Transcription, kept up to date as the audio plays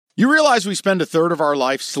You realize we spend a third of our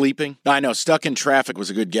life sleeping? I know, stuck in traffic was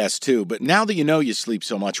a good guess too, but now that you know you sleep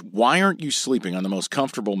so much, why aren't you sleeping on the most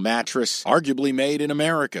comfortable mattress arguably made in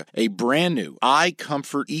America? A brand new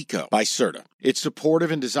iComfort Eco by Serta. It's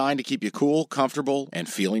supportive and designed to keep you cool, comfortable, and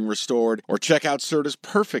feeling restored. Or check out Serta's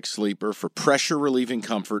Perfect Sleeper for pressure-relieving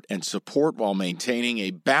comfort and support while maintaining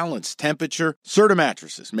a balanced temperature. Serta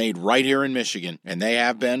mattresses made right here in Michigan, and they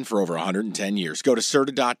have been for over 110 years. Go to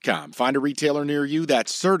Serta.com. Find a retailer near you.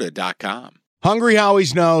 That's Serta.com. Hungry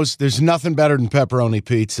Howie's knows there's nothing better than pepperoni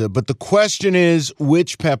pizza, but the question is,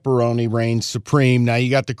 which pepperoni reigns supreme? Now,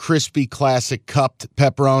 you got the crispy, classic cupped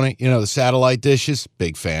pepperoni, the satellite dishes.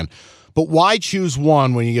 Big fan. But why choose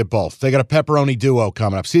one when you get both? They got a pepperoni duo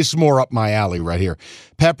coming up. See, this is more up my alley right here.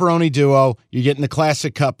 Pepperoni duo, you're getting the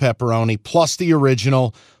classic cup pepperoni, plus the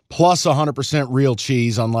original, plus 100% real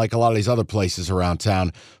cheese, unlike a lot of these other places around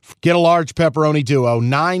town. Get a large pepperoni duo,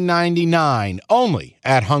 $9.99, only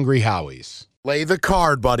at Hungry Howie's. Lay the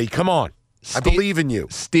card, buddy. Come on. I believe in you.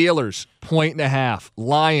 Steelers, 1.5.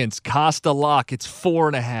 Lions, Costa lock, it's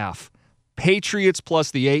 4.5. Patriots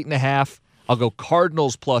plus the 8.5. I'll go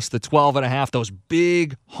Cardinals plus the 12.5, those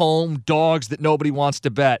big home dogs that nobody wants to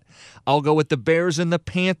bet. I'll go with the Bears and the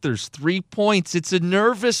Panthers, 3 points. It's a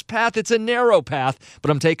nervous path. It's a narrow path,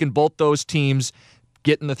 but I'm taking both those teams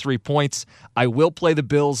getting the 3 points. I will play the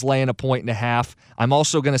Bills laying 1.5. I'm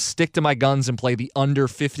also going to stick to my guns and play the under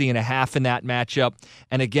 50.5 in that matchup.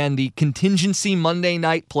 And again, the contingency Monday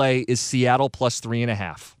night play is Seattle plus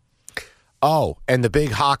 3.5. Oh, and the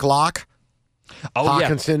big Hawk lock? Oh,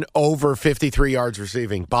 Hawkinson over 53 yards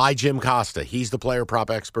receiving by Jim Costa. He's the player prop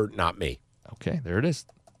expert, not me. Okay, there it is.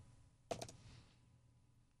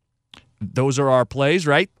 Those are our plays,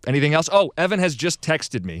 right? Anything else? Oh, Evan has just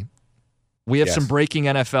texted me. We have some breaking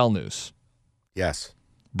NFL news. Yes.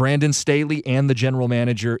 Brandon Staley and the general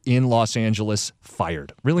manager in Los Angeles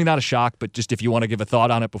fired. Really not a shock, but just if you want to give a thought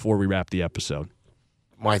on it before we wrap the episode.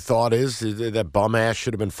 My thought is that bum ass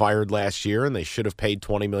should have been fired last year, and they should have paid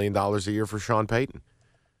 $20 million a year for Sean Payton.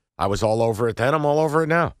 I was all over it then. I'm all over it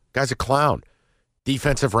now. Guy's a clown.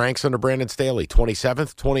 Defensive ranks under Brandon Staley,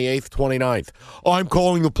 27th, 28th, 29th. I'm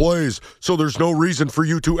calling the plays, so there's no reason for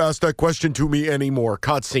you to ask that question to me anymore.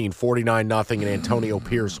 Cutscene, 49-0, and Antonio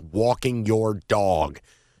Pierce walking your dog.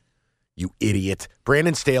 You idiot.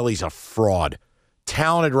 Brandon Staley's a fraud.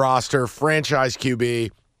 Talented roster, franchise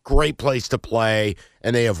QB, great place to play,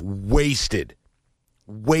 and they have wasted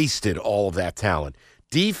all of that talent.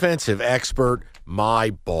 Defensive expert,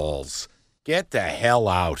 my balls. Get the hell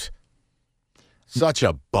out. Such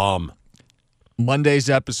a bum. Monday's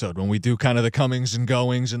episode, when we do kind of the comings and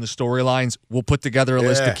goings and the storylines, we'll put together a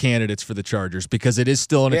list of candidates for the Chargers because it is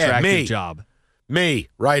still an attractive job. Me,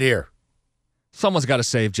 right here. Someone's got to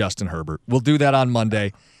save Justin Herbert. We'll do that on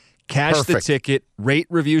Monday. Cash the ticket, rate,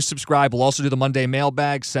 review, subscribe. We'll also do the Monday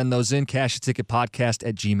mailbag. Send those in,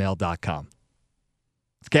 cashtheticketpodcast@gmail.com.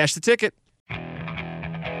 Cash the ticket.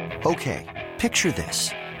 Okay, picture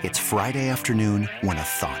this. It's Friday afternoon when a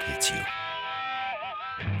thought hits you.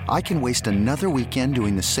 I can waste another weekend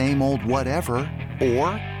doing the same old whatever, or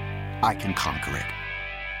I can conquer it.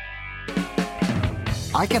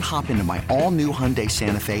 I can hop into my all-new Hyundai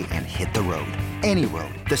Santa Fe and hit the road. Any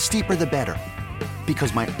road. The steeper, the better.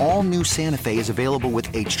 Because my all-new Santa Fe is available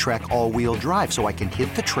with H-Track all-wheel drive, so I can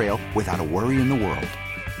hit the trail without a worry in the world.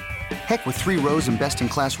 Heck, with 3 rows and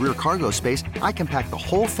best-in-class rear cargo space, I can pack the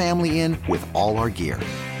whole family in with all our gear.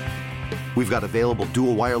 We've got available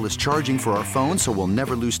dual wireless charging for our phones, so we'll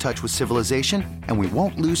never lose touch with civilization, and we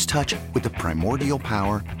won't lose touch with the primordial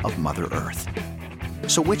power of Mother Earth.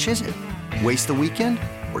 So which is it? Waste the weekend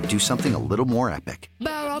or do something a little more epic?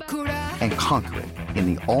 And conquer it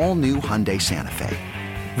in the all-new Hyundai Santa Fe.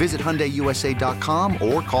 Visit HyundaiUSA.com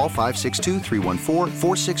or call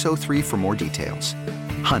 562-314-4603 for more details.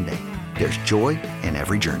 Hyundai, there's joy in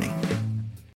every journey.